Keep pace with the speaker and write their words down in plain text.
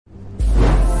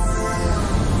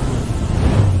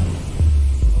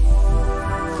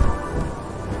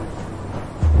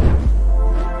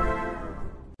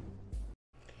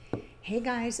Hey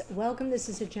guys, welcome. This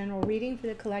is a general reading for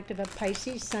the collective of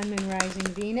Pisces, Sun, Moon, Rising,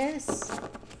 Venus.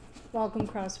 Welcome,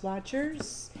 cross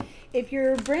watchers. If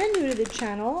you're brand new to the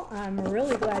channel, I'm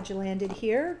really glad you landed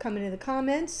here. Come into the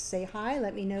comments, say hi,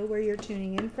 let me know where you're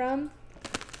tuning in from.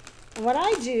 And what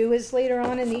I do is later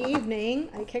on in the evening,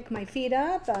 I kick my feet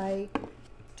up, I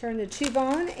turn the tube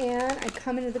on, and I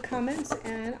come into the comments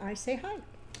and I say hi.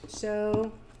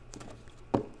 So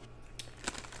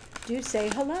do say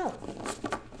hello.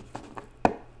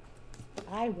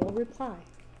 I will reply.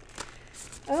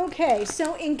 Okay,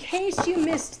 so in case you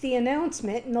missed the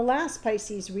announcement in the last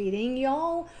Pisces reading,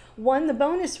 y'all won the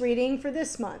bonus reading for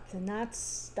this month, and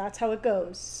that's how it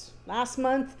goes. Last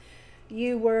month,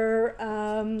 you were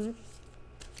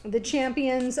the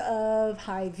champions of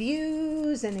high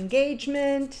views and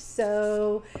engagement,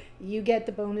 so you get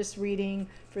the bonus reading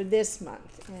for this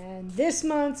month. And this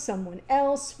month, someone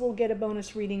else will get a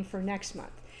bonus reading for next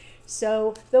month.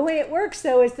 So the way it works,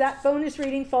 though, is that bonus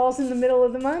reading falls in the middle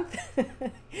of the month.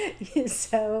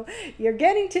 So you're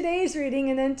getting today's reading,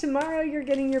 and then tomorrow you're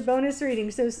getting your bonus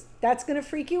reading. So that's going to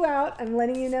freak you out. I'm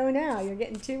letting you know now. You're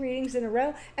getting 2 readings in a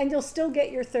row, and you'll still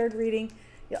get your 3rd reading,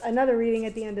 another reading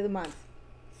at the end of the month.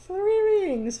 3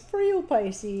 readings for you,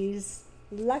 Pisces.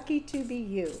 Lucky to be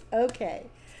you. Okay.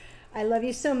 I love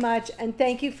you so much, and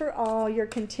thank you for all your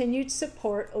continued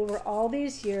support over all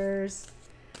these years.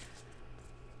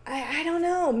 I don't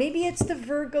know, maybe it's the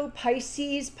Virgo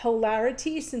Pisces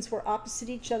polarity, since we're opposite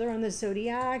each other on the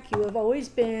zodiac. You have always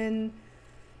been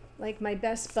like my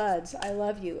best buds. I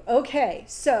love you. Okay,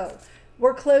 so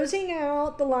we're closing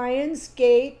out the Lion's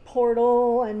Gate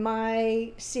portal and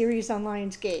my series on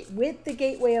Lion's Gate with the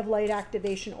Gateway of Light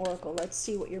Activation Oracle. Let's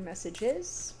see what your message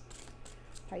is.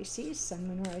 Pisces, Sun,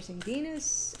 Moon, Rising,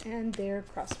 Venus, and their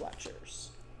cross watchers.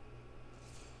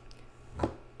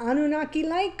 Anunnaki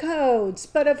light codes,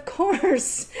 but of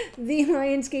course the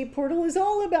Lionsgate portal is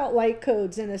all about light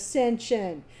codes and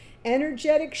ascension,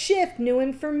 energetic shift, new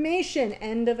information,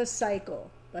 end of a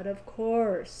cycle, but of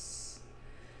course.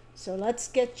 So let's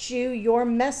get you your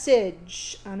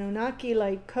message. Anunnaki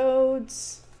light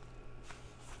codes,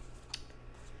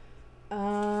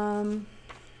 your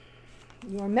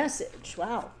message.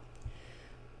 Wow,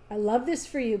 I love this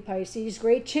for you, Pisces.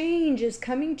 Great change is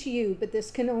coming to you, but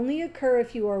this can only occur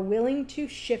if you are willing to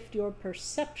shift your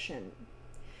perception.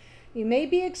 You may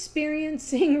be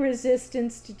experiencing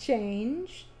resistance to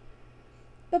change,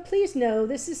 but please know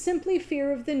this is simply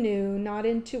fear of the new, not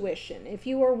intuition. If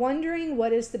you are wondering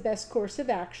what is the best course of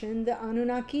action, the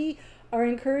Anunnaki are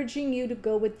encouraging you to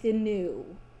go with the new.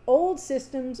 Old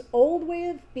systems, old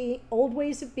ways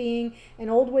of being, and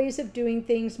old ways of doing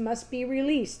things must be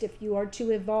released if you are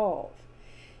to evolve.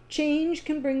 Change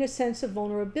can bring a sense of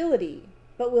vulnerability,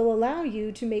 but will allow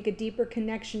you to make a deeper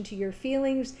connection to your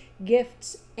feelings,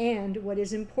 gifts, and what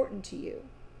is important to you.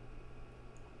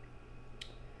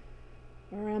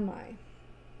 Where am I?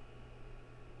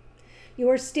 You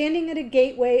are standing at a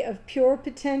gateway of pure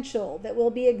potential that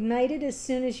will be ignited as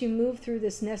soon as you move through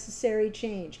this necessary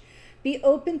change. Be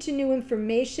open to new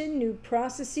information, new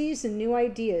processes, and new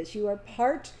ideas. You are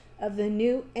part of the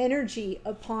new energy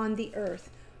upon the earth.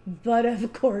 But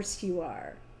of course you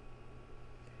are.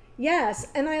 Yes,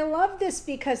 and I love this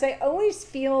because I always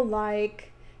feel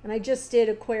like, and I just did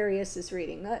Aquarius's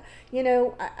reading, you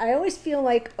know, I always feel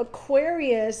like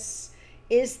Aquarius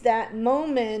is that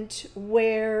moment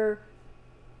where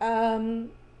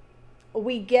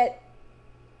we get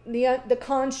the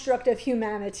construct of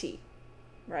humanity.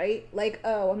 Right? Like,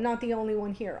 oh, I'm not the only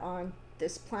one here on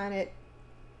this planet,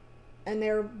 and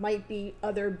there might be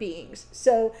other beings.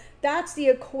 So that's the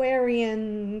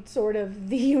Aquarian sort of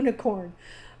the unicorn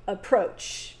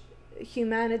approach,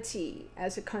 humanity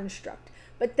as a construct.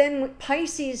 But then with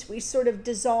Pisces, we sort of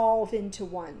dissolve into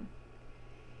one.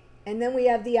 And then we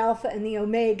have the Alpha and the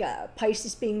Omega,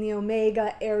 Pisces being the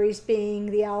Omega, Aries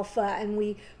being the Alpha, and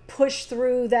we push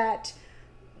through that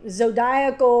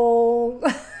zodiacal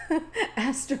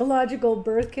astrological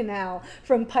birth canal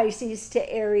from Pisces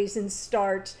to Aries and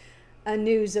start a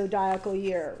new zodiacal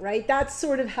year, right? That's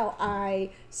sort of how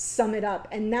I sum it up.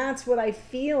 And that's what I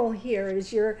feel here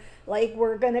is you're like,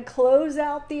 we're going to close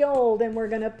out the old and we're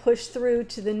going to push through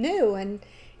to the new, and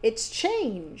it's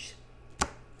change.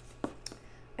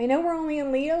 I know we're only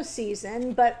in Leo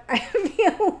season, but I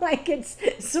feel like it's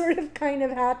sort of kind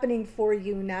of happening for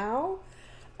you now.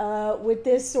 With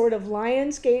this sort of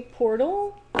Lionsgate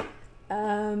portal,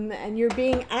 and you're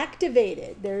being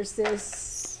activated. There's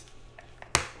this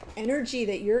energy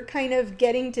that you're kind of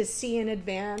getting to see in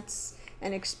advance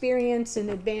and experience in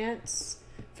advance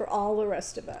for all the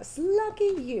rest of us.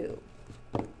 Lucky you.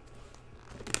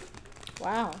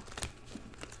 Wow.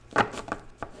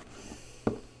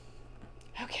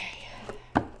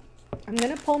 I'm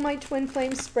going to pull my twin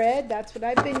flame spread. That's what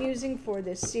I've been using for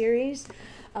this series.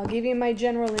 I'll give you my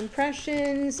general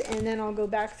impressions, and then I'll go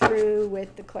back through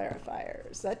with the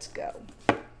clarifiers. Let's go.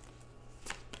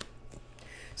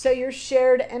 So your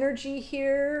shared energy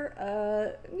here,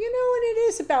 and it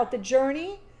is about the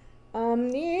journey.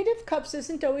 The Eight of Cups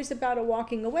isn't always about a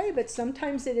walking away, but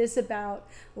sometimes it is about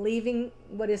leaving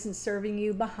what isn't serving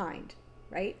you behind,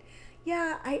 right?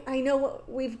 Yeah, I know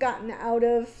we've gotten out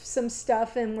of some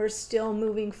stuff and we're still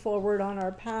moving forward on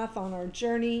our path, on our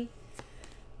journey.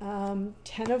 10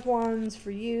 of Wands for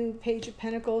you, Page of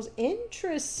Pentacles.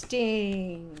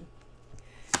 Interesting.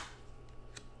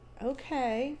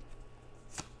 Okay.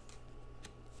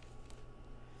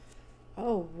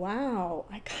 Oh, wow.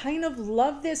 I kind of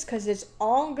love this because it's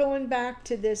all going back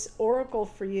to this oracle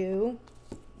for you.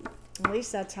 At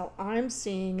least that's how I'm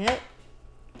seeing it.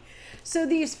 So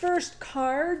these first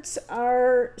cards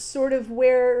are sort of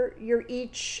where you're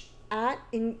each at,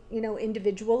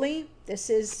 individually. This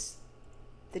is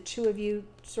the two of you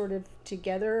sort of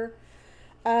together.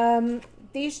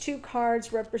 These two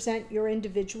cards represent your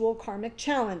individual karmic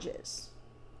challenges.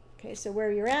 Okay, so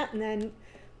where you're at, and then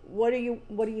what do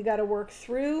you got to work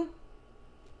through?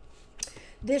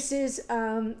 This is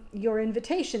your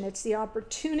invitation. It's the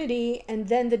opportunity, and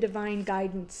then the divine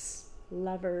guidance.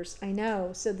 Lovers, I know.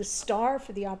 So the Star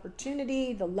for the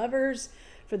opportunity, the Lovers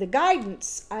for the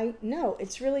guidance. I know,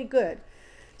 it's really good.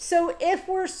 So if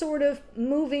we're sort of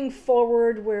moving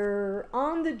forward, we're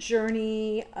on the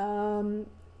journey.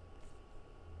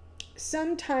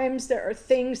 Sometimes there are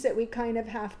things that we kind of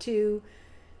have to,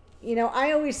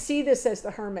 I always see this as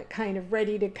the Hermit, kind of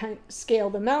ready to scale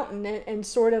the mountain and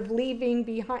sort of leaving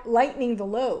behind, lightening the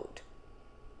load,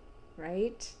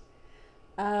 right?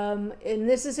 And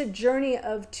this is a journey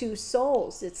of two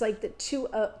souls. It's like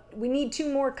we need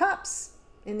two more cups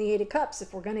in the Eight of Cups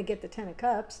if we're going to get the 10 of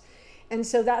Cups. And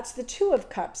so that's the Two of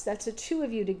Cups. That's the two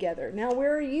of you together. Now,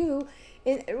 where are you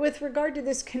with regard to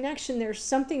this connection? There's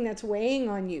something that's weighing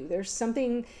on you. There's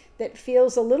something that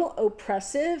feels a little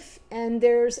oppressive, and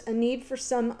there's a need for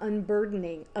some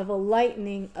unburdening, of a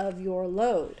lightening of your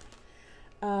load.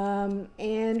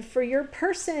 And for your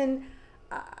person,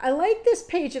 I like this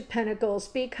Page of Pentacles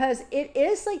because it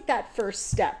is like that first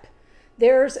step.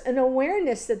 There's an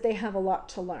awareness that they have a lot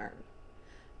to learn.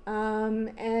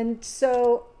 And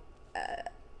so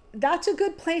that's a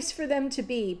good place for them to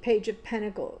be, Page of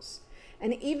Pentacles.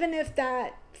 And even if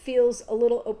that feels a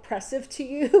little oppressive to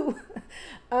you,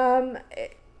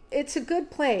 it's a good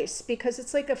place because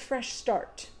it's like a fresh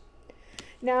start.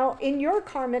 Now, in your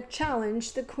karmic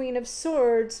challenge, the Queen of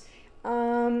Swords,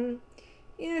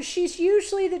 she's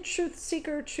usually the truth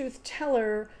seeker, truth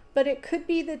teller, but it could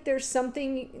be that there's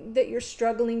something that you're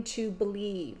struggling to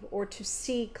believe or to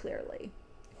see clearly.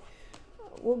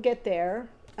 We'll get there.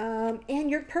 And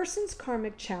your person's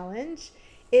karmic challenge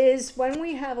is when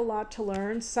we have a lot to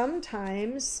learn,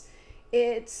 sometimes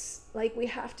it's like we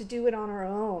have to do it on our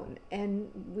own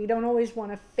and we don't always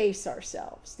want to face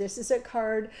ourselves. This is a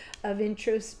card of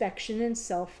introspection and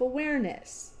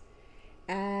self-awareness.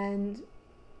 And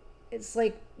it's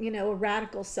like, a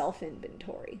radical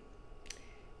self-inventory.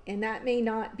 And that may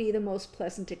not be the most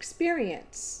pleasant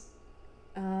experience,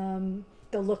 the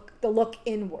look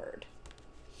inward.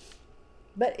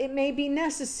 But it may be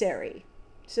necessary.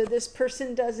 So this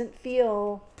person doesn't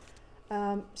feel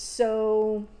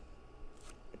so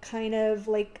kind of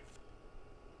like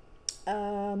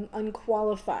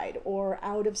unqualified or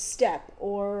out of step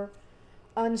or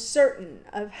uncertain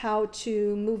of how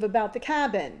to move about the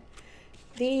cabin.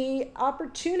 The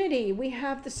opportunity, we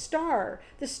have the Star.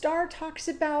 The Star talks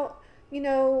about,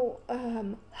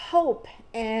 hope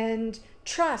and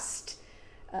trust.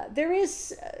 There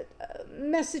is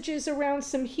messages around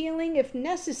some healing if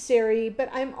necessary, but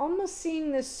I'm almost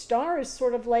seeing this Star as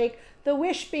sort of like the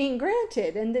wish being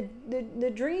granted and the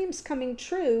dreams coming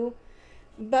true,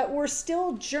 but we're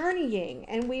still journeying,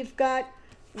 and we've got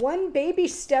one baby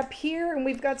step here, and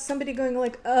we've got somebody going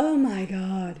like, oh my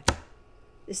God,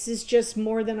 this is just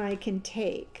more than I can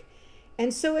take.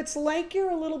 And so it's like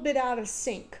you're a little bit out of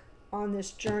sync on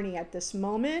this journey at this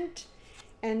moment.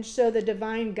 And so the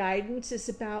divine guidance is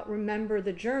about remember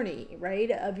the journey,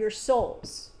 right, of your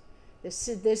souls. This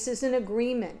is an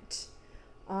agreement.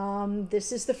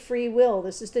 This is the free will.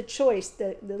 This is the choice.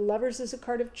 The Lovers is a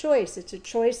card of choice. It's a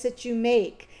choice that you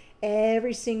make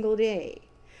every single day.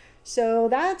 So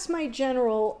that's my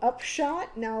general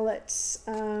upshot. Now let's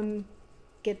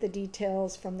get the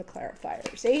details from the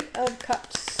clarifiers. 8 of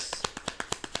Cups.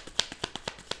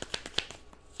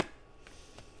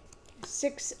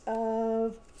 6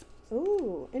 of,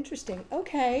 ooh, interesting.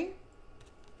 Okay.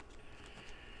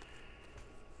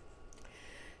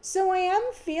 So I am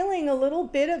feeling a little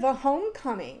bit of a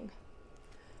homecoming,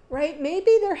 right?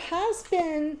 Maybe there has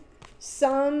been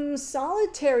some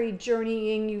solitary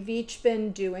journeying you've each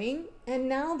been doing, and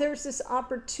now there's this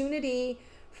opportunity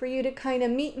for you to kind of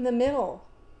meet in the middle.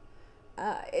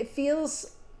 It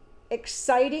feels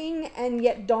exciting and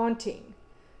yet daunting.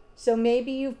 So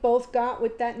maybe you've both got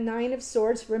with that Nine of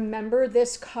Swords. Remember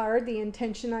this card, the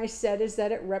intention I said is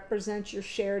that it represents your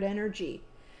shared energy,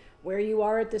 where you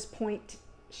are at this point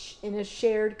in a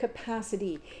shared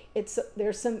capacity.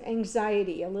 There's some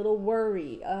anxiety, a little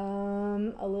worry, a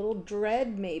little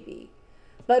dread maybe.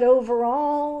 But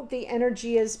overall, the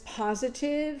energy is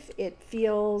positive. It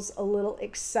feels a little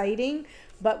exciting.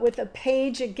 But with a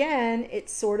page, again,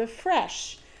 it's sort of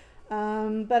fresh.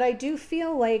 But I do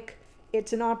feel like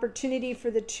it's an opportunity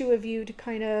for the two of you to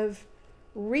kind of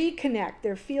reconnect.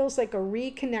 There feels like a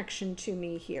reconnection to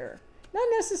me here. Not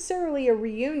necessarily a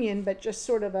reunion, but just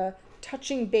sort of a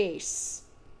touching base.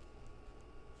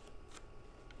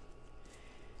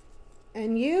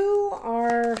 And you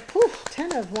are, whew,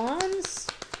 10 of Wands.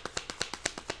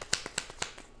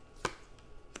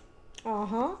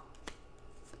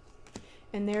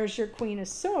 And there's your Queen of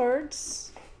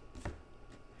Swords.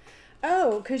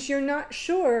 Oh, because you're not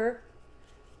sure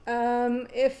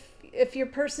if your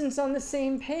person's on the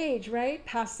same page, right?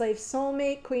 Past life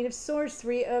soulmate, Queen of Swords,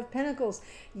 Three of Pentacles.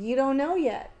 You don't know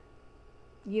yet.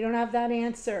 You don't have that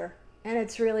answer, and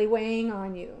it's really weighing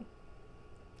on you.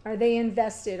 Are they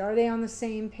invested? Are they on the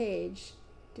same page?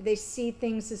 Do they see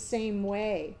things the same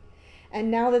way? And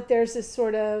now that there's this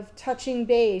sort of touching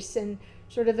base and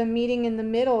sort of a meeting in the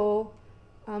middle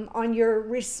on your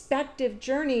respective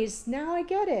journeys, now I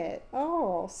get it.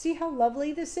 Oh, see how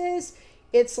lovely this is?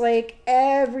 It's like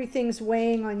everything's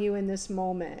weighing on you in this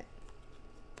moment.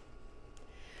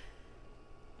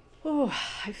 Oh,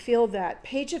 I feel that.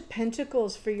 Page of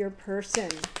Pentacles for your person.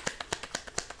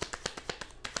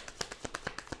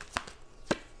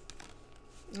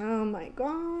 Oh my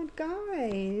God,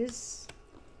 guys.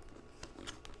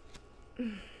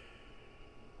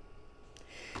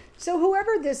 So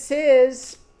whoever this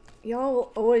is,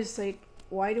 y'all always like,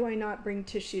 why do I not bring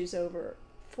tissues over?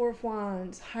 Four of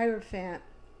Wands, Hierophant.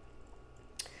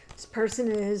 This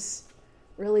person is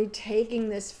really taking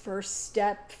this first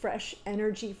step, fresh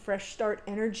energy, fresh start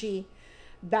energy,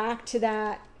 back to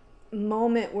that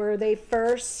moment where they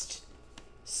first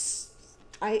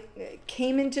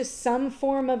came into some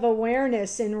form of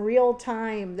awareness in real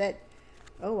time that,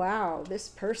 oh wow, this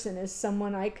person is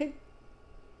someone I could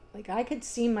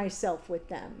see myself with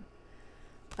them.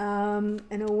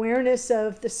 An awareness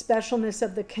of the specialness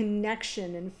of the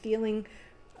connection and feeling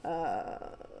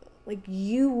like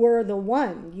you were the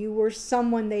one. You were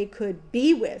someone they could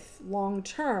be with long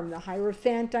term. The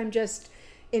Hierophant, I'm just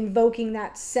invoking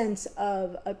that sense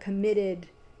of a committed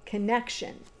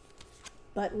connection.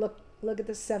 But look at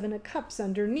the Seven of Cups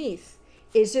underneath.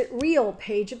 Is it real?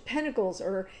 Page of Pentacles,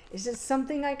 or is it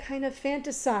something I kind of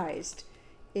fantasized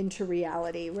into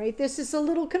reality, right? This is a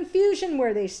little confusion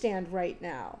where they stand right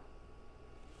now.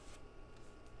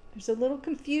 There's a little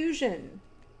confusion.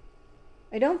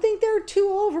 I don't think they're too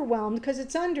overwhelmed because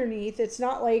it's underneath. It's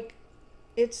not like,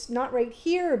 it's not right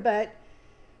here, but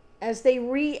as they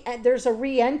there's a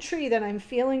re-entry that I'm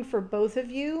feeling for both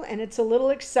of you, and it's a little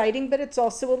exciting, but it's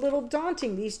also a little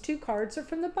daunting. These two cards are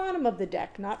from the bottom of the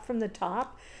deck, not from the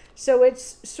top. So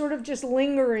it's sort of just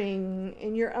lingering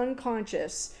in your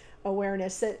unconscious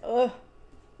awareness that,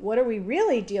 what are we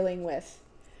really dealing with?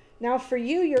 Now for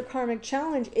you, your karmic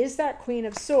challenge is that Queen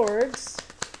of Swords,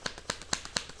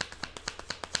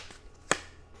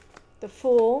 the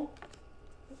Fool,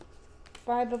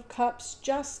 Five of Cups,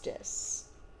 Justice.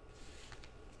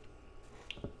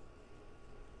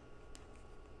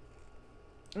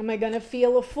 Am I going to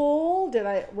feel a fool? Did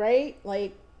I, right?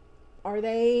 Like, are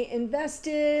they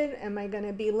invested? Am I going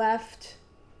to be left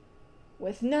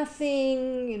with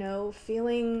nothing, you know,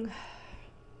 feeling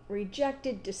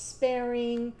rejected,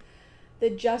 despairing? The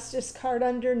Justice card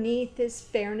underneath is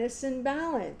fairness and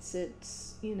balance.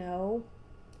 It's, you know,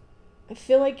 I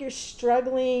feel like you're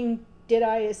struggling. Did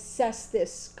I assess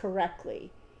this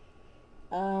correctly?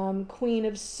 Queen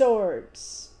of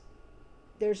Swords.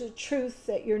 There's a truth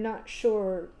that you're not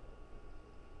sure.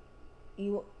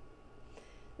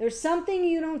 There's something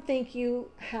you don't think you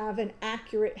have an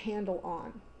accurate handle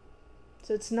on.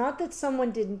 So it's not that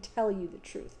someone didn't tell you the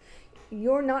truth.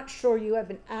 You're not sure you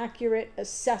have an accurate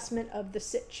assessment of the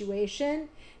situation,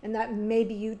 and that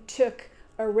maybe you took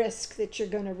a risk that you're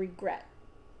going to regret.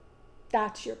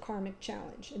 That's your karmic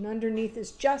challenge. And underneath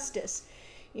is Justice,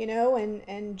 you know,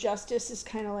 and Justice is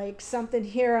kind of like something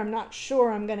here. I'm not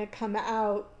sure I'm going to come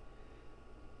out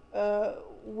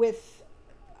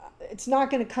it's not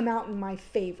going to come out in my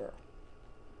favor.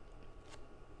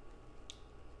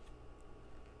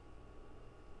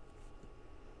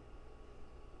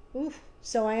 Oof.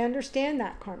 So I understand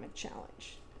that karmic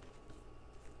challenge.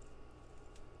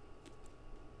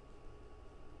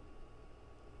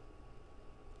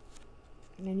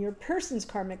 And then your person's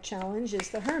karmic challenge is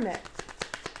the Hermit.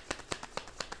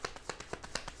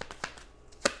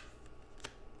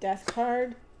 Death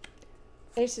card,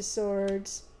 Ace of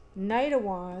Swords, Knight of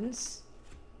Wands,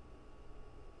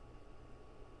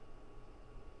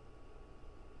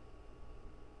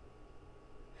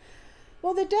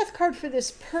 well, the Death card for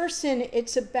this person,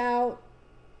 it's about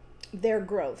their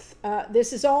growth.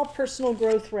 This is all personal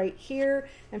growth right here.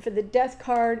 And for the Death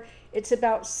card, it's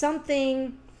about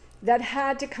something that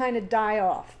had to kind of die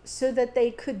off so that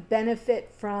they could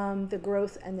benefit from the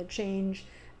growth and the change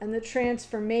and the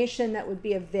transformation that would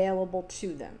be available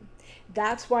to them.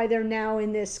 That's why they're now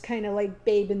in this kind of like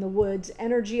babe in the woods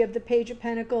energy of the Page of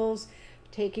Pentacles,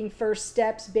 taking first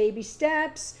steps, baby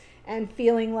steps, and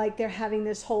feeling like they're having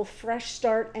this whole fresh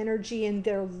start energy in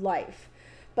their life.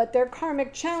 But their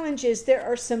karmic challenge is there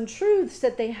are some truths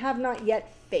that they have not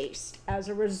yet faced as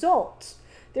a result.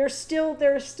 There are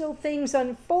still things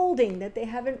unfolding that they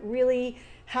haven't really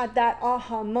had that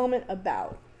aha moment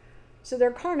about. So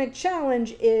their karmic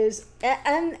challenge is,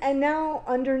 and now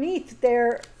underneath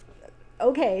their,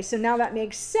 okay, so now that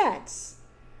makes sense,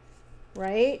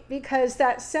 right? Because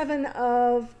that Seven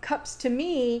of Cups to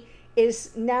me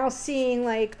is now seeing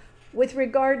like, with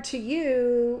regard to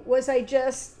you, was I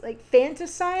just like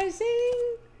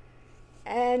fantasizing?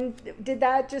 And did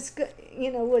that just,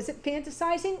 was it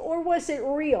fantasizing or was it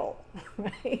real,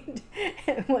 right?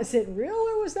 Was it real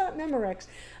or was that Memorex?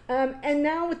 And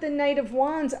now with the Knight of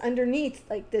Wands underneath,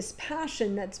 like this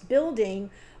passion that's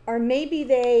building, or maybe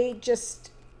they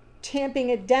just tamping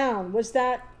it down. Was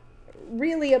that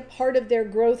really a part of their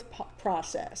growth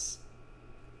process?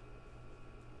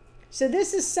 So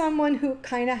this is someone who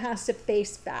kind of has to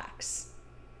face facts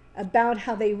about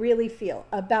how they really feel,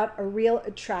 about a real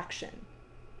attraction,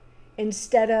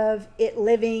 instead of it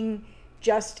living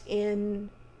just in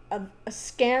a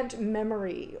scant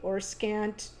memory or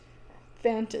scant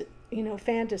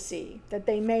fantasy that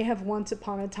they may have once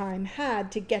upon a time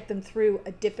had to get them through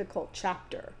a difficult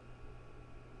chapter.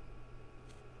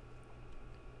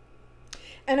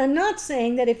 And I'm not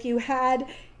saying that if you had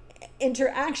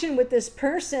interaction with this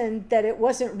person that it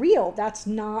wasn't real. That's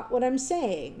not what I'm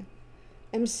saying.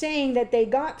 I'm saying that they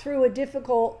got through a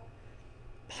difficult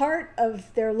part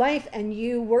of their life and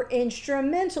you were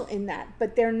instrumental in that,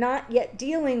 but they're not yet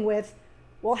dealing with,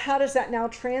 well, how does that now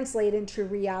translate into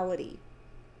reality?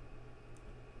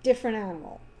 Different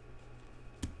animal.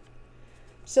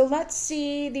 So let's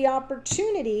see, the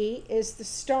opportunity is the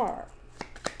Star.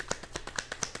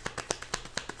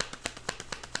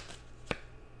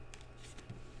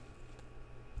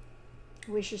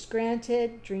 Wishes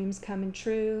granted, dreams coming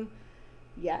true.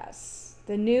 Yes,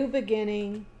 the new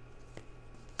beginning.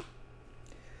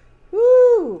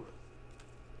 Woo!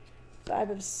 Five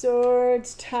of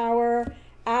Swords, Tower.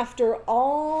 After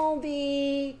all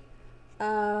the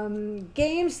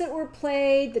games that were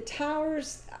played, the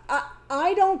towers,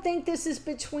 I don't think this is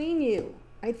between you.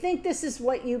 I think this is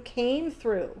what you came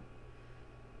through.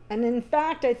 And in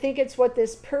fact, I think it's what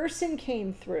this person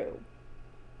came through.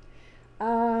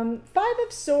 Five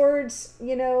of Swords,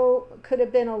 could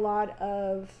have been a lot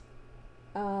of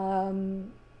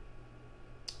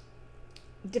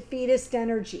defeatist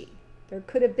energy. There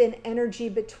could have been energy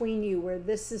between you where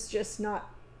this is just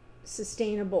not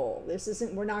sustainable.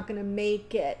 We're not going to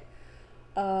make it.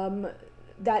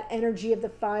 That energy of the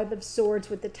Five of Swords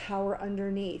with the Tower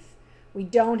underneath. We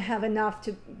don't have enough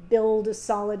to build a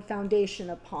solid foundation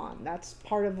upon. That's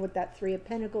part of what that Three of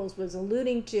Pentacles was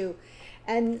alluding to.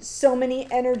 And so many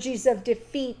energies of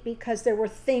defeat because there were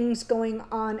things going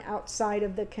on outside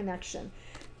of the connection.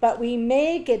 But we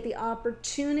make it, the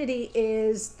opportunity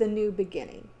is the new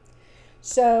beginning.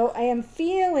 So I am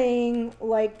feeling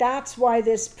like that's why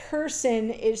this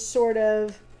person is sort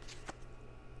of,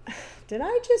 did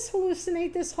I just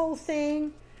hallucinate this whole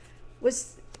thing?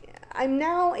 I'm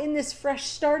now in this fresh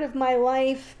start of my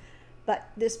life, but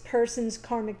this person's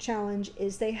karmic challenge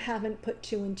is they haven't put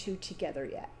two and two together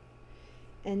yet.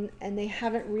 And they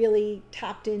haven't really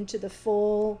tapped into the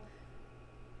full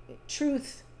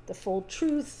truth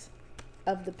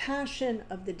of the passion,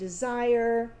 of the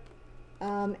desire,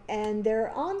 and they're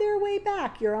on their way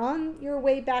back. You're on your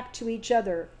way back to each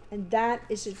other, and that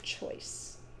is a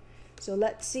choice. So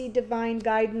let's see divine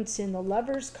guidance in the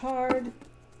Lover's card.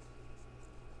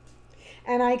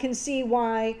 And I can see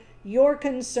why you're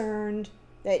concerned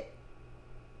that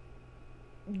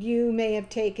you may have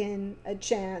taken a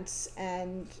chance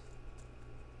and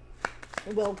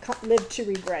will live to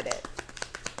regret it.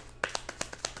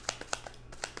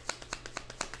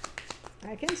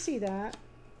 I can see that.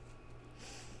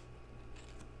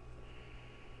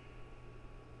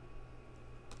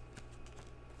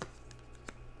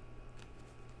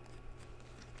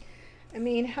 I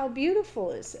mean, how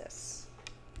beautiful is this?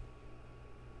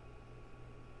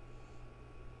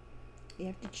 You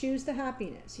have to choose the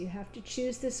happiness. You have to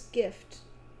choose this gift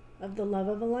of the love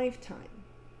of a lifetime.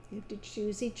 You have to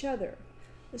choose each other,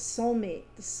 the soulmate,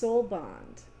 the soul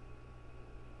bond,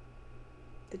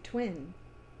 the twin.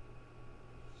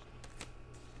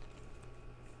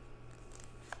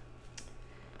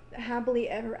 The happily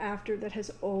ever after that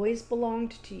has always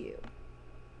belonged to you.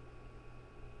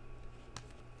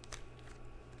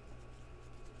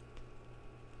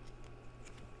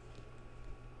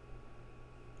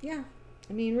 Yeah,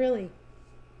 I mean, really.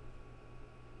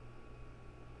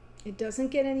 It doesn't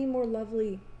get any more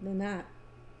lovely than that.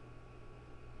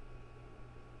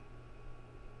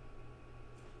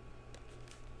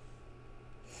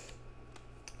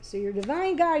 So your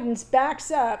divine guidance backs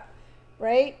up,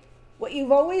 right? What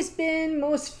you've always been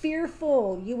most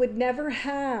fearful you would never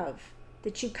have,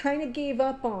 that you kind of gave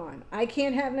up on. I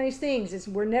can't have nice things.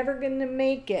 We're never going to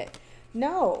make it.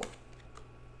 No.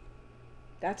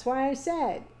 That's why I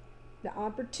said the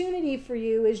opportunity for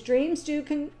you is dreams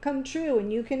do come true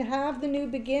and you can have the new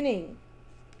beginning.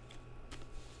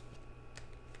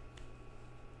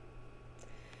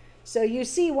 So you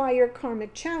see why your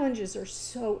karmic challenges are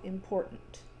so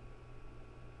important.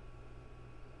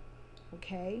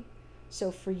 Okay? So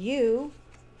for you,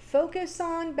 focus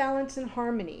on balance and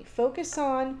harmony. Focus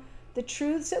on the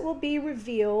truths that will be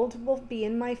revealed will be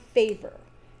in my favor.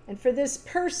 And for this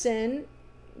person,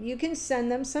 you can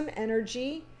send them some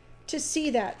energy to see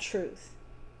that truth.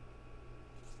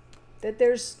 That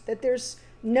there's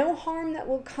no harm that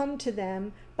will come to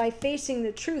them by facing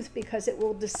the truth, because it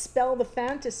will dispel the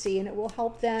fantasy and it will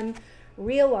help them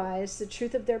realize the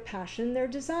truth of their passion, their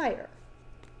desire.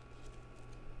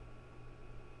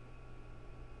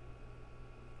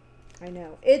 I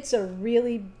know. It's a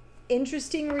really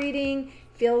interesting reading.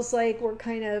 Feels like we're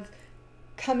kind of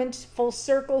coming full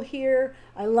circle here.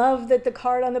 I love that the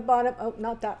card on the bottom, oh,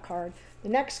 not that card. The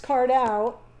next card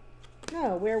out,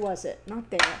 no, where was it?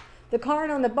 Not there. The card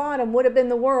on the bottom would have been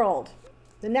the World.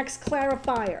 The next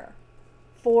clarifier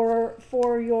for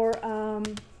your,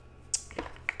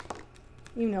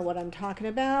 you know what I'm talking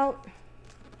about.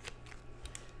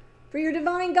 For your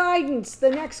divine guidance,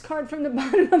 the next card from the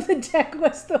bottom of the deck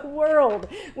was the World,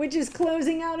 which is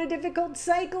closing out a difficult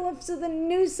cycle so the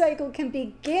new cycle can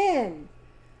begin.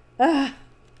 I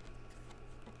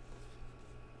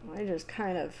just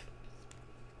kind of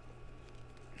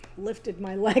lifted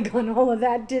my leg on all of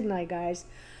that, didn't I, guys?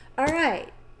 All right,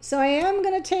 so I am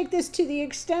going to take this to the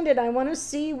extended. I want to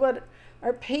see what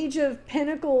our Page of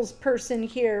Pentacles person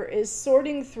here is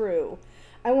sorting through.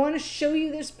 I want to show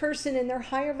you this person in their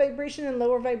higher vibration and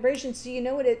lower vibration so you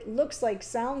know what it looks like,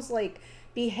 sounds like,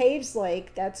 behaves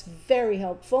like. That's very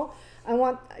helpful. I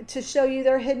want to show you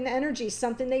their hidden energy,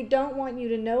 something they don't want you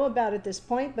to know about at this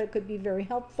point, but could be very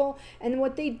helpful, and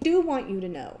what they do want you to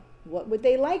know. What would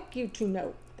they like you to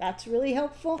know? That's really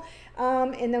helpful.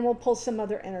 And then we'll pull some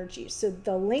other energies. So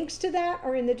the links to that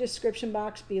are in the description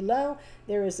box below.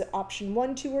 There is option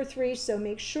 1, 2, or 3, so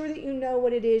make sure that you know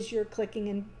what it is you're clicking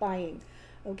and buying.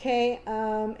 Okay,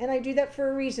 and I do that for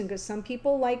a reason, because some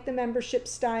people like the membership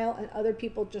style and other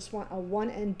people just want a one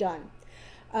and done.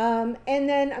 And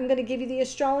then I'm going to give you the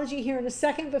astrology here in a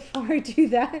second. Before I do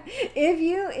that, if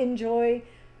you enjoy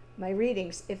my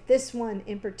readings, if this one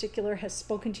in particular has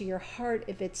spoken to your heart,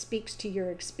 if it speaks to your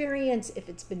experience, if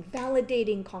it's been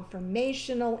validating,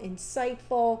 confirmational,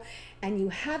 insightful, and you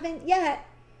haven't yet,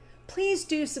 please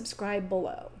do subscribe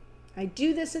below. I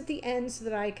do this at the end so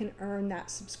that I can earn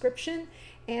that subscription,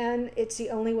 and it's the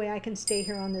only way I can stay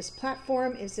here on this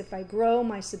platform is if I grow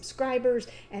my subscribers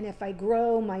and if I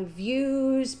grow my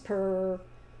views per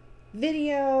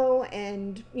video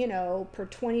and, you know, per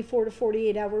 24 to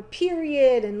 48 hour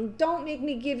period. And don't make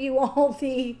me give you all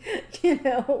the, you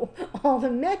know, all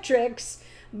the metrics,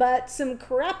 but some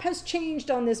crap has changed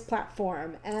on this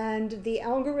platform and the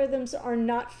algorithms are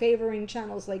not favoring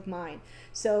channels like mine.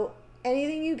 So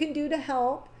anything you can do to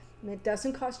help, and it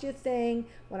doesn't cost you a thing,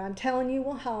 what I'm telling you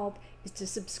will help, is to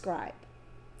subscribe.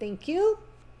 Thank you.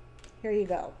 Here you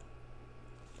go.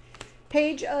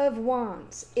 Page of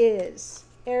Wands is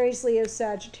Aries, Leo,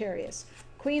 Sagittarius.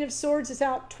 Queen of Swords is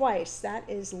out twice. That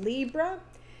is Libra.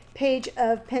 Page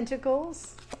of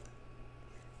Pentacles,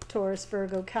 Taurus,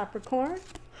 Virgo, Capricorn.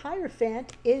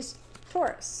 Hierophant is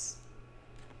Taurus.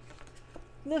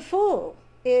 The Fool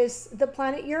is the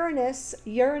planet Uranus.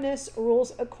 Uranus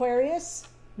rules Aquarius,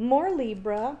 more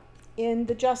Libra in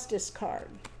the Justice card.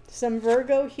 Some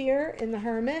Virgo here in the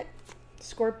Hermit,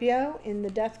 Scorpio in the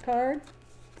Death card,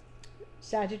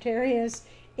 Sagittarius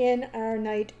in our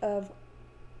Knight of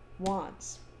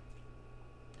Wands.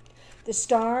 The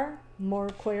Star, more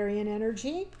Aquarian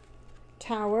energy.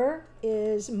 Tower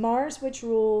is Mars, which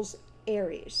rules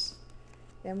Aries.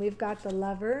 Then we've got the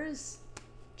Lovers,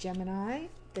 Gemini.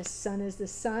 The Sun is the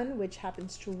Sun, which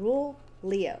happens to rule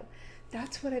Leo.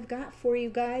 That's what I've got for you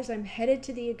guys. I'm headed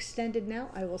to the extended now.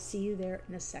 I will see you there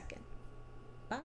in a second.